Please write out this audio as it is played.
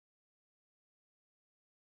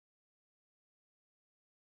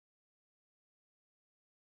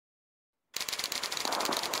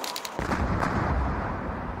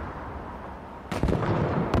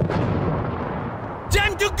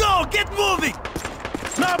Get moving!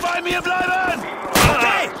 Na, bei mir bleiben!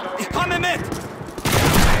 Okay, ich komme mit!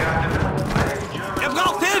 Er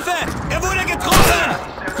braucht Hilfe! Er wurde getroffen!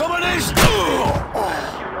 Kommunist!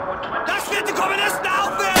 Das wird die Kommunisten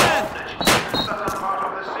aufwehren!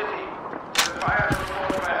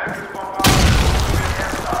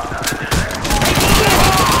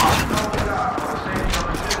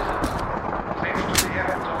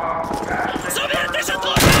 Sowjetische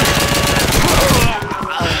Truppen!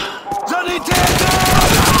 Sanitäter!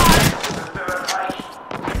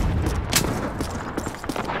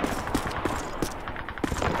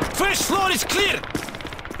 First floor is clear!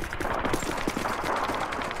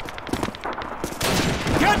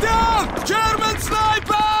 Get down! German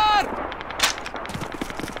sniper!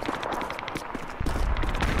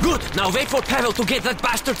 Good, now wait for Pavel to get that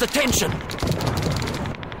bastard's attention.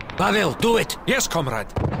 Pavel, do it! Yes, comrade.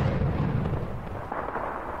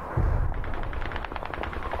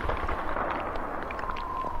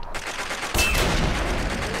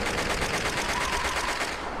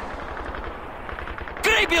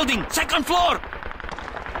 Grey building, second floor!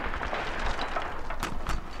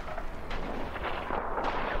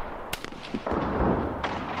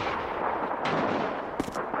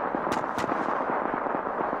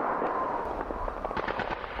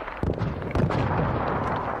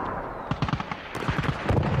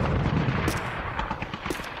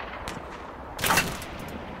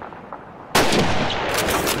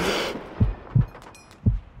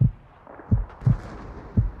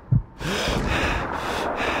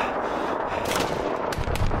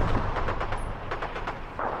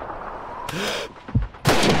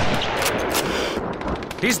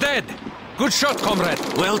 He's dead. Good shot, comrade.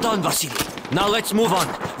 Well done, Vasily. Now let's move on.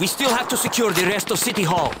 We still have to secure the rest of City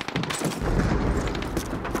Hall.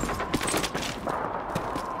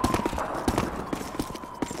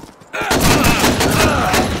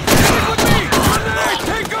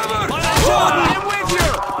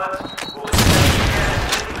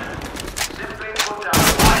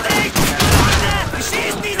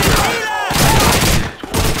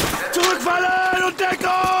 Zurückfallen und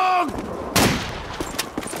Deckung!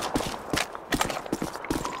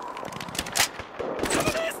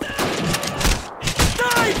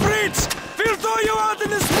 Die, Fritz! We'll throw you out in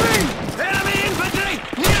the spring! Enemy infantry!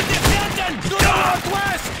 Near the fountain! To the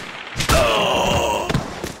northwest!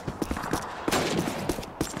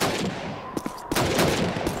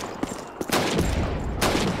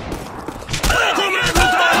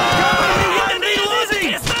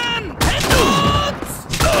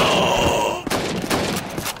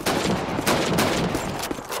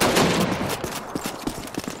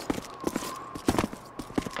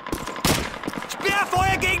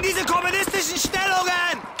 Sperrfeuer gegen diese kommunistischen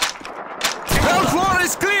Stellungen! Ground floor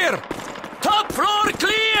is clear! Top floor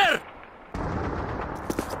clear!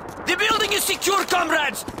 The building is secure,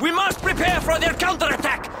 comrades! We must prepare for their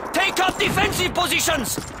counterattack! Take up defensive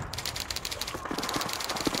positions!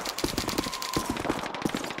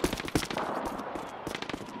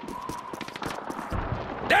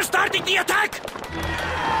 They're starting the attack!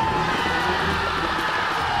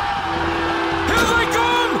 Here they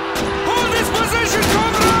come! Hold this position,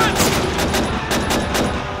 comrades!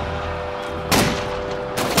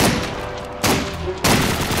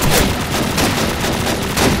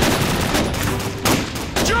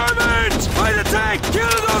 Germans! By the tank! Kill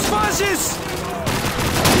those fascists!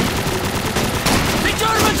 The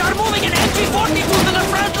Germans are moving an MG-42 to the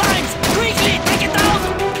front lines! Quickly, take it down!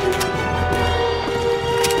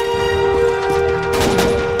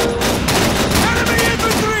 Enemy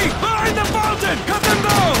infantry! Behind the fountain! Cut them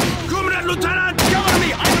down! Comrade Lieutenant, cover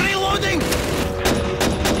me! I'm reloading!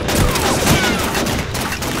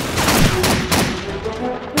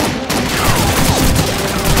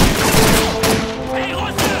 Hey,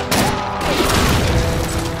 Russe!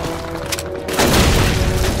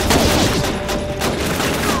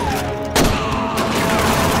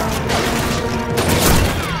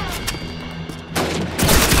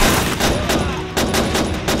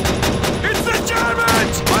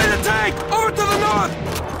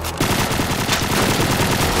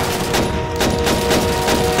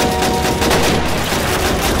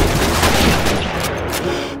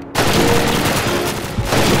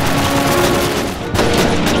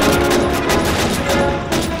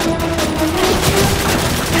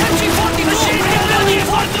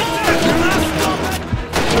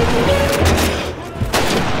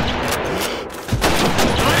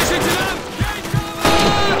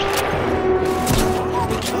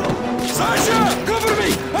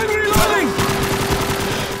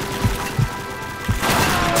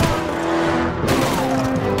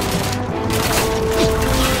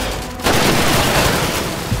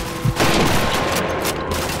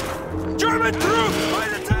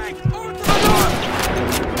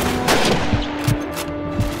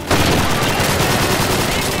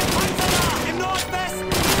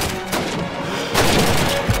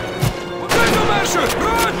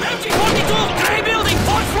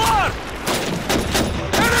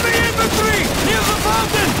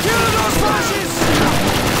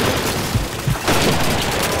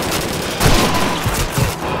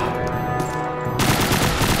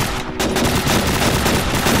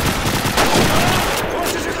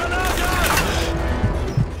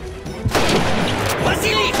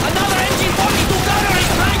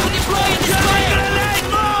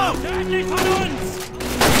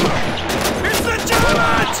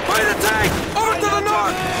 By the tank! Over to the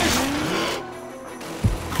north!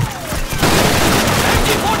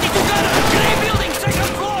 MG-42 gunner! Grey building, second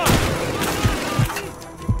floor!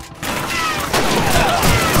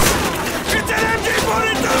 It's an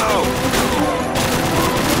MG-42!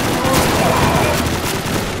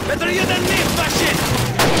 Better you than me, fascist!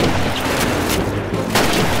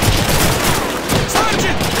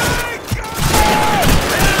 Sergeant!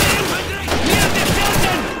 Near the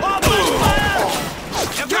building! Open fire!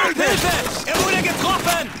 Hilfe! Wurde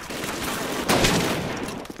getroffen!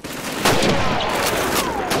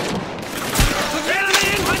 Enemy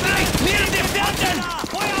infantry! Near the building!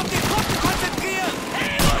 Feuer auf die Truppen konzentrieren!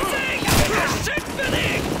 Hey, Musik! Shit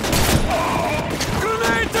belegt!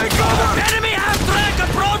 Grenade, take cover! Enemy half-track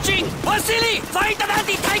approaching! Vasily, find an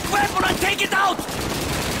anti-tank weapon and take it out!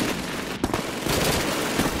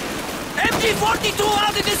 MG-42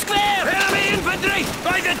 out in the square! Enemy infantry!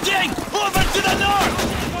 By the tank! Over to the north!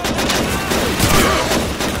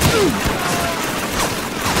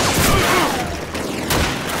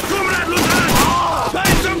 Comrade Lieutenant!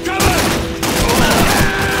 Find some cover!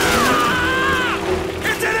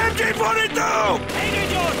 It's an MG-42!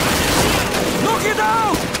 Knock it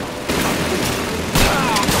out!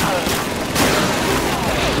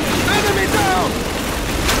 Enemy down!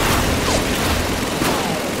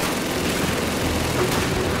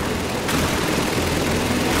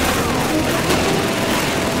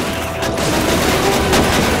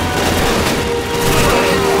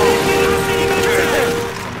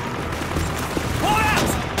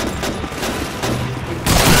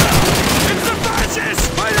 It's the fascists!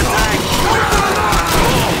 By the tank! Over to the north!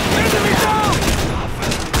 Enemy down!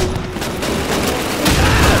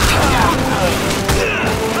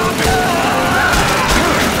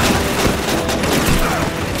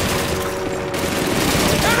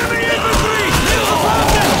 Enemy infantry! Near the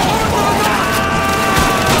mountain! Over to the north!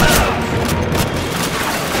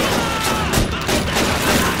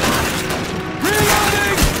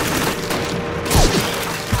 Reloading!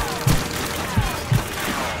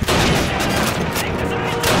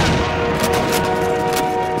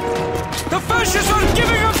 The fascists are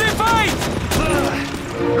giving up the fight!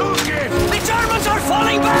 Look it! The Germans are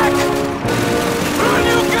falling back! Run,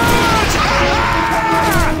 you guys!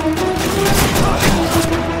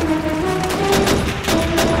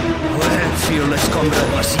 Well, fearless comrade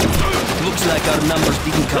Vasily. Looks like our numbers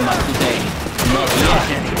didn't come up today. Not yet,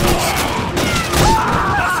 anyways.